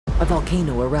A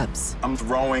volcano erupts. I'm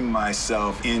throwing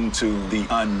myself into the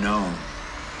unknown.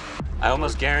 I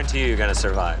almost guarantee you're gonna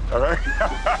survive. All right.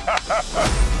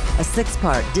 A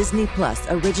 6-part Disney Plus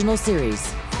original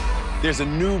series. There's a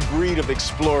new breed of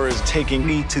explorers taking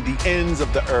me to the ends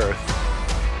of the earth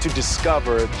to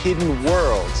discover hidden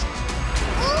worlds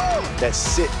that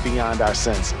sit beyond our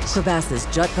senses.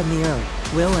 Crevasses jut from the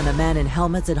earth. Will and a man in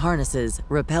helmets and harnesses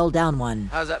rappel down one.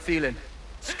 How's that feeling?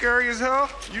 Scary as hell?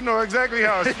 You know exactly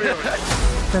how it's feeling.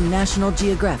 From National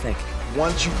Geographic,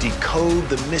 Once you decode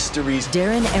the mysteries,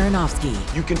 Darren Aronofsky,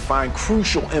 you can find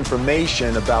crucial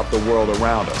information about the world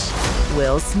around us.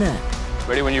 Will Smith.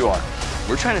 Ready when you are.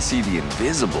 We're trying to see the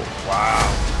invisible.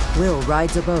 Wow. Will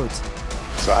rides a boat.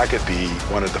 So I could be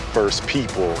one of the first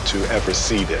people to ever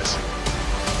see this.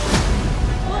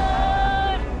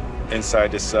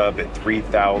 Inside the sub at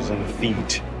 3,000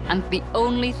 feet. And the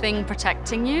only thing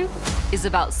protecting you is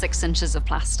about 6 inches of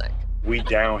plastic. We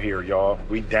down here, y'all.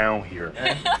 We down here.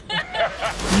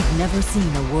 You've never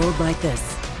seen a world like this.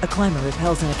 A climber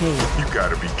rappels in a cave. You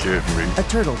gotta be kidding me. A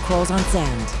turtle crawls on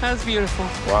sand. That's beautiful.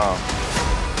 Wow.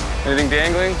 Anything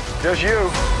dangling? Just you.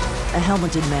 A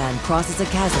helmeted man crosses a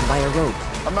chasm by a rope.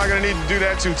 I'm not gonna need to do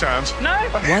that 2 times. No.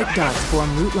 White dots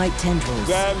form root-like tendrils.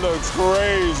 That looks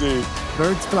crazy.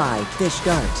 Birds fly, fish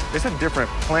dart. It's a different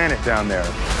planet down there.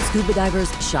 Scuba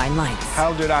divers shine lights.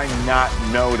 How did I not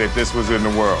know that this was in the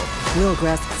world? Will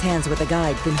grasps hands with a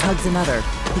guide, then hugs another.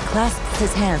 He clasps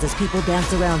his hands as people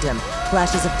dance around him.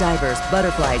 Flashes of divers,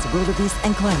 butterflies, wildebeests,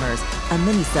 and climbers. A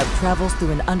mini-sub travels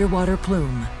through an underwater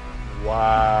plume.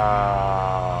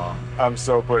 Wow. I'm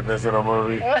so putting this in a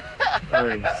movie.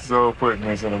 I'm so putting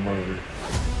this in a movie.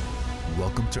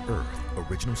 Welcome to Earth,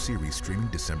 original series streaming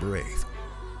December 8th,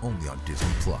 only on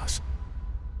Disney Plus.